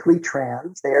uniquely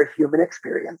trans. They are human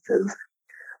experiences.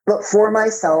 But for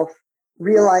myself,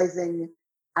 realizing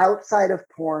outside of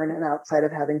porn and outside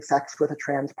of having sex with a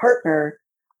trans partner,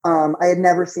 I had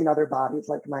never seen other bodies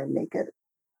like mine naked.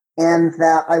 And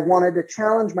that I wanted to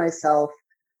challenge myself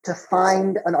to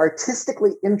find an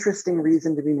artistically interesting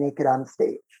reason to be naked on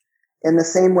stage. In the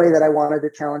same way that I wanted to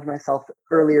challenge myself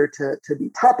earlier to be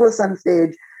topless on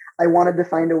stage, I wanted to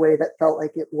find a way that felt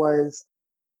like it was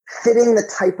fitting the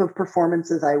type of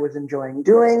performances I was enjoying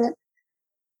doing,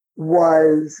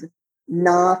 was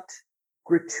not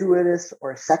gratuitous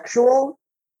or sexual,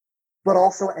 but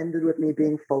also ended with me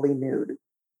being fully nude.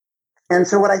 And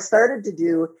so what I started to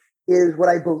do is what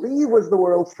I believe was the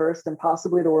world's first and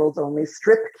possibly the world's only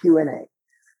strip Q&A,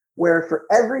 where for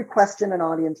every question an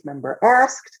audience member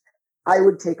asked, I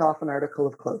would take off an article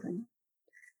of clothing.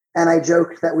 And I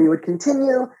joked that we would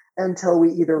continue until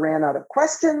we either ran out of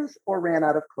questions or ran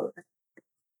out of clothing.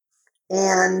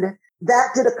 And that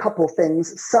did a couple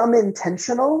things, some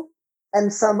intentional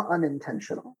and some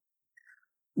unintentional.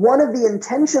 One of the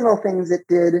intentional things it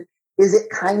did is it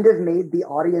kind of made the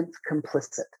audience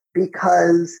complicit,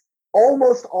 because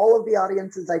almost all of the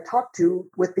audiences I talked to,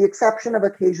 with the exception of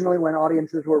occasionally when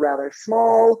audiences were rather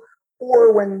small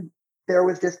or when there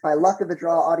was just by luck of the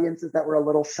draw audiences that were a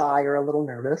little shy or a little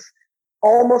nervous,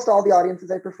 almost all the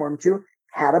audiences I performed to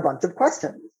had a bunch of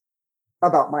questions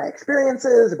about my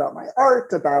experiences, about my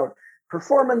art, about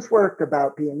performance work,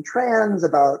 about being trans,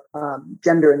 about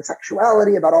gender and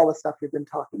sexuality, about all the stuff we've been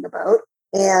talking about.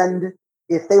 And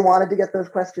if they wanted to get those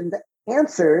questions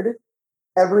answered,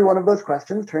 every one of those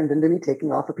questions turned into me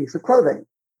taking off a piece of clothing.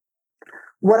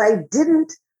 What I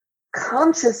didn't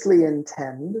consciously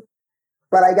intend,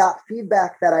 but I got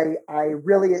feedback that I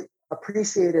really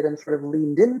appreciated and sort of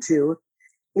leaned into,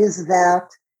 is that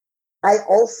I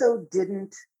also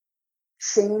didn't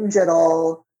change at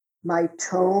all my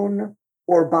tone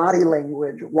or body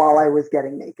language while I was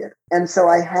getting naked. And so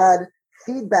I had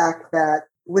feedback that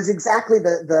was exactly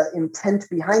the intent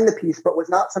behind the piece, but was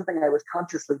not something I was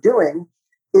consciously doing,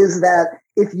 is that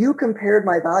if you compared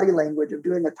my body language of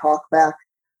doing a talk back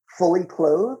fully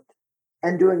clothed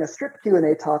and doing a strip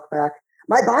Q&A talk back,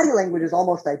 my body language is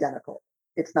almost identical.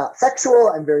 It's not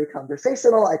sexual. I'm very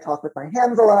conversational. I talk with my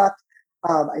hands a lot.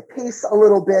 I pace a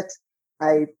little bit.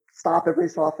 I stop every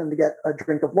so often to get a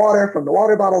drink of water from the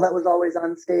water bottle that was always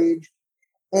on stage.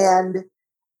 And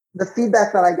the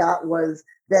feedback that I got was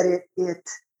that it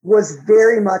was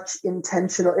very much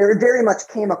intentional. It very much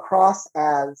came across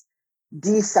as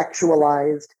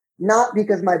desexualized, not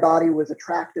because my body was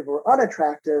attractive or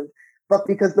unattractive, but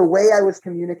because the way I was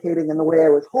communicating and the way I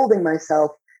was holding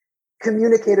myself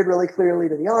communicated really clearly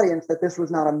to the audience that this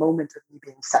was not a moment of me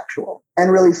being sexual,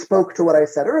 and really spoke to what I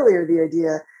said earlier, the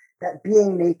idea that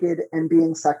being naked and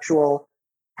being sexual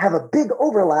have a big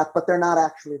overlap, but they're not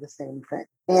actually the same thing.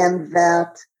 And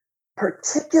that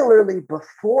particularly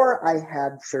before I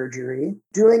had surgery,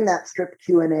 doing that strip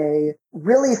Q&A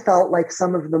really felt like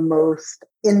some of the most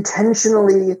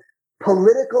intentionally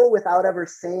political, without ever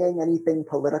saying anything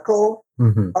political,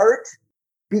 art,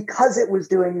 because it was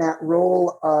doing that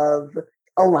role of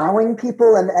allowing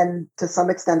people and to some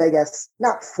extent, I guess,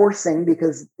 not forcing,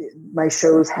 because my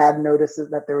shows had notices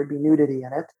that there would be nudity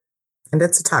in it. And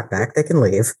it's a talkback. They can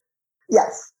leave.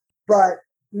 Yes, but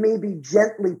maybe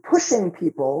gently pushing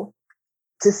people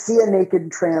to see a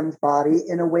naked trans body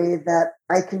in a way that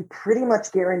I can pretty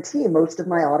much guarantee most of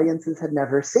my audiences had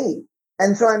never seen.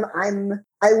 And so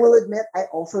I will admit, I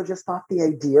also just thought the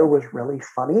idea was really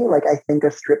funny. Like, I think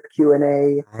a strip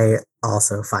Q&A. I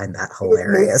also find that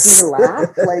hilarious. It makes me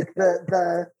laugh. Like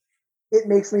it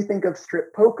makes me think of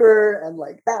strip poker and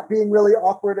like that being really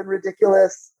awkward and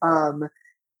ridiculous.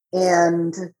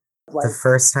 And like, the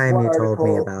first time you article, told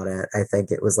me about it, I think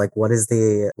it was like, what is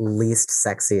the least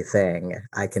sexy thing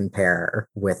I can pair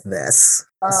with this?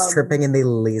 Stripping in the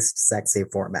least sexy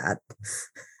format.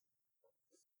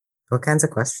 What kinds of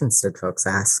questions did folks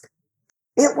ask?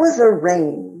 It was a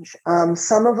range.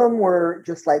 Some of them were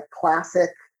just like classic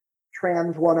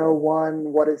Trans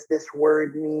 101. What does this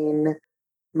word mean?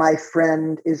 My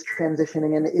friend is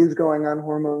transitioning and is going on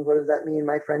hormones. What does that mean?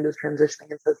 My friend is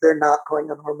transitioning and says they're not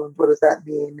going on hormones. What does that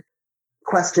mean?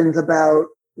 Questions about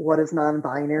what does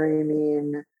non-binary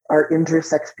mean? Are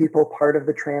intersex people part of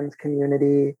the trans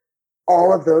community?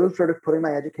 All of those, sort of putting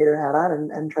my educator hat on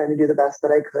and trying to do the best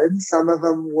that I could. Some of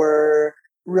them were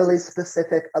really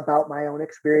specific about my own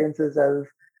experiences of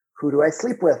who do I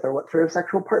sleep with, or what sort of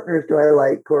sexual partners do I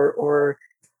like, or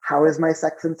how has my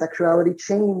sex and sexuality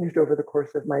changed over the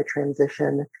course of my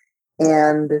transition.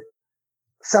 And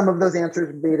some of those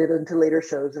answers made it into later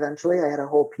shows eventually. I had a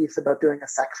whole piece about doing a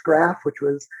sex graph, which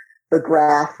was the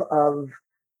graph of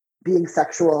being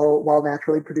sexual while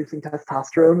naturally producing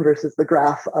testosterone versus the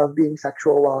graph of being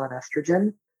sexual while on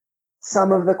estrogen.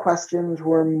 Some of the questions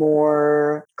were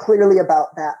more clearly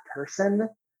about that person.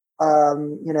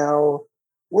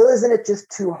 Well, isn't it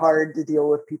just too hard to deal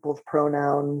with people's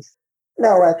pronouns?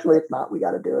 No, actually, it's not. We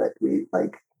got to do it.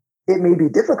 It may be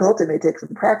difficult. It may take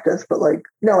some practice, but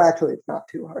no, actually, it's not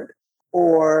too hard.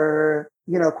 Or,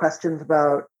 questions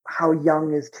about how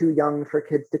young is too young for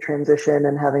kids to transition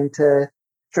and having to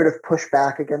sort of push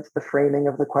back against the framing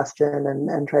of the question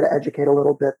and try to educate a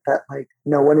little bit that like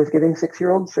no one is giving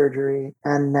 6-year-old surgery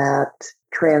and that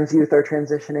trans youth are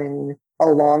transitioning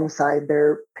alongside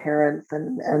their parents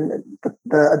and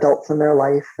the adults in their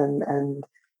life and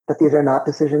that these are not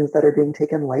decisions that are being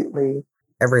taken lightly.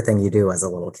 Everything you do as a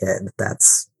little kid,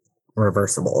 that's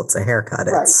reversible. It's a haircut.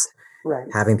 Right. It's Right.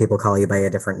 having people call you by a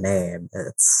different name.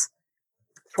 It's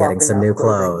Swapping getting some out new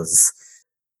clothing. clothes.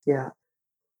 Yeah.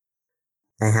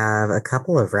 I have a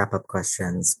couple of wrap-up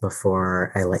questions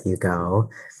before I let you go.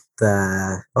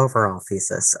 The overall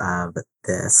thesis of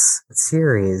this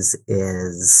series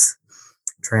is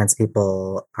trans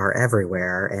people are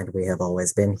everywhere and we have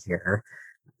always been here.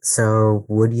 So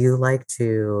would you like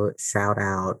to shout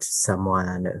out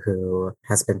someone who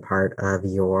has been part of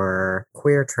your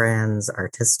queer trans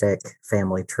artistic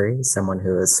family tree, someone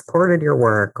who has supported your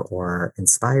work or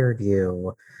inspired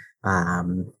you,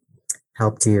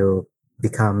 helped you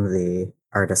become the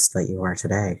artist that you are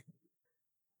today?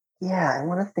 Yeah, I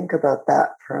want to think about that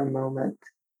for a moment.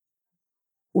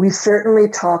 We certainly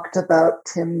talked about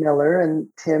Tim Miller, and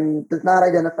Tim does not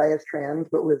identify as trans,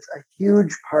 but was a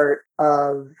huge part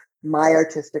of my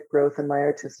artistic growth and my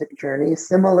artistic journey.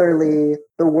 Similarly,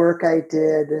 the work I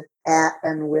did at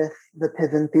and with the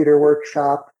Piven Theater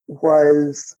Workshop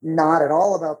was not at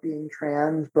all about being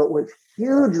trans, but was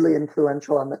hugely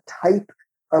influential on the type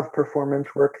of performance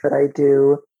work that I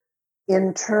do.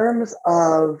 In terms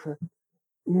of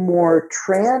more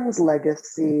trans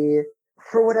legacy,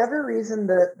 for whatever reason,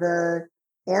 the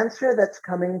answer that's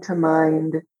coming to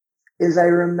mind is I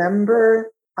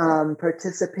remember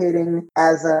participating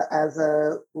as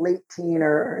a late teen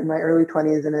or in my early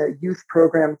 20s in a youth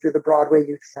program through the Broadway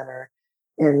Youth Center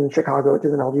in Chicago, which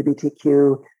is an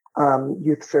LGBTQ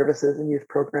youth services and youth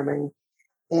programming.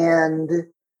 And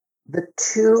the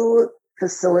two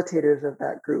facilitators of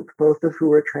that group, both of who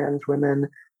were trans women,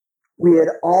 we had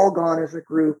all gone as a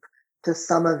group to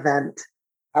some event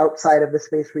outside of the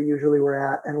space we usually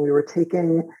were at, and we were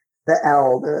taking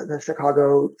the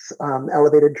Chicago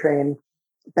elevated train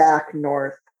back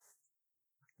north.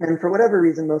 And for whatever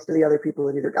reason, most of the other people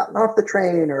had either gotten off the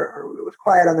train or it was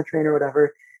quiet on the train or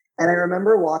whatever. And I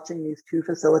remember watching these two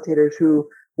facilitators who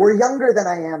were younger than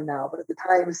I am now, but at the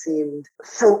time seemed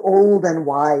so old and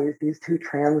wise, these two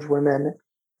trans women,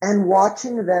 and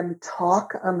watching them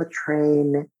talk on the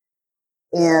train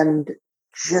and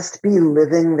just be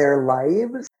living their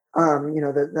lives.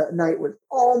 The night was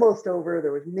almost over.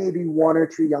 There was maybe one or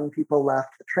two young people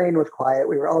left. The train was quiet.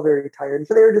 We were all very tired. And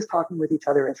so they were just talking with each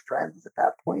other as friends at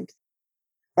that point.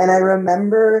 And I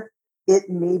remember it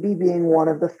maybe being one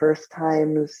of the first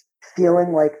times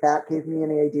feeling like that gave me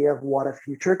any idea of what a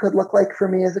future could look like for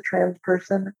me as a trans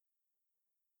person.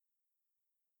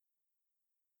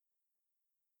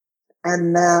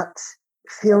 And that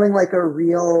feeling like a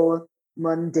real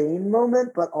mundane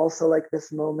moment, but also like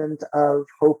this moment of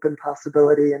hope and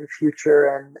possibility and future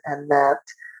and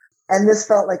this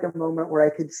felt like a moment where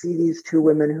I could see these two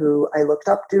women who I looked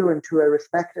up to and who I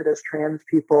respected as trans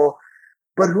people,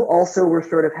 but who also were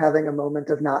sort of having a moment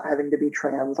of not having to be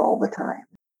trans all the time.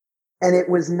 And it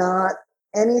was not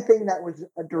anything that was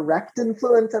a direct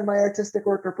influence on my artistic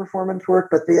work or performance work,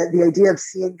 but the idea of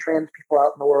seeing trans people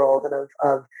out in the world and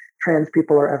of trans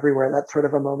people are everywhere, that's sort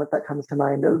of a moment that comes to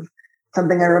mind of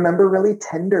something I remember really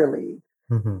tenderly.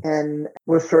 Mm-hmm. And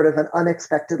was sort of an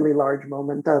unexpectedly large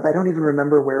moment of, I don't even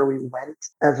remember where we went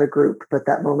as a group, but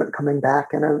that moment coming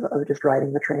back and of just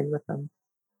riding the train with them.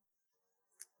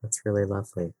 That's really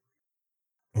lovely.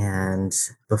 And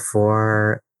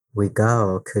before we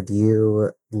go, could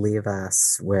you leave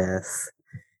us with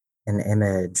an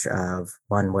image of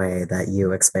one way that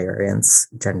you experience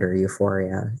gender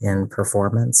euphoria in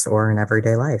performance or in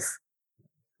everyday life?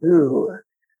 Ooh,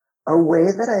 a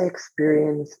way that I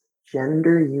experience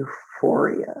gender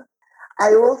euphoria. I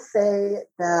will say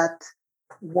that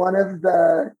one of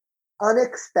the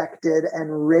unexpected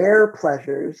and rare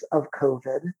pleasures of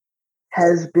COVID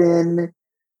has been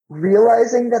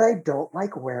realizing that I don't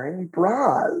like wearing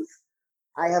bras.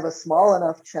 I have a small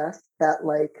enough chest that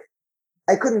like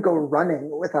I couldn't go running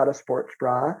without a sports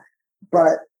bra,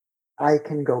 but I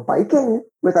can go biking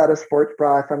without a sports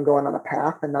bra if I'm going on a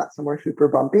path and not somewhere super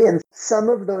bumpy. And some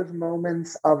of those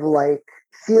moments of like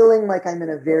feeling like I'm in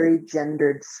a very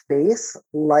gendered space,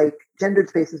 like gendered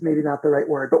space is maybe not the right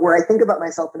word, but where I think about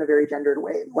myself in a very gendered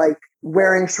way, like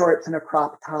wearing shorts and a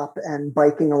crop top and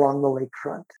biking along the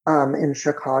lakefront in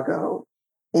Chicago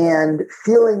and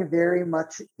feeling very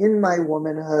much in my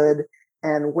womanhood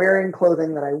and wearing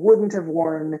clothing that I wouldn't have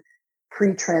worn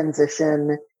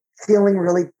pre-transition, feeling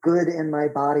really good in my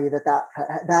body, that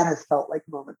has felt like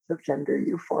moments of gender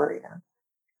euphoria.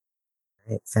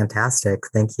 Right, fantastic.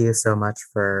 Thank you so much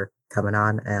for coming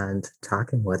on and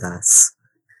talking with us.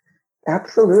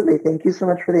 Absolutely. Thank you so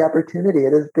much for the opportunity.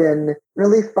 It has been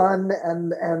really fun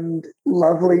and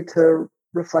lovely to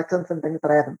reflect on some things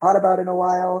that I haven't thought about in a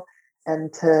while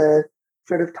and to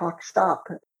sort of talk shop.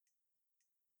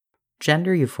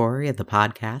 Gender Euphoria, the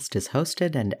podcast, is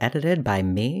hosted and edited by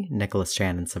me, Nicholas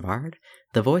Shannon Savard.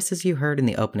 The voices you heard in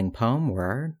the opening poem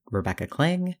were Rebecca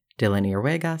Kling, Dylan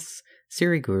Irwegas,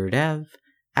 Siri Gurudev,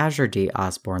 Azure D.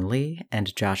 Osborne Lee,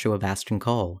 and Joshua Baston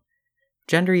Cole.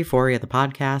 Gender Euphoria, the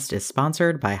podcast, is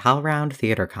sponsored by HowlRound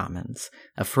Theater Commons,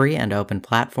 a free and open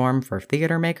platform for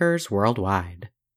theater makers worldwide.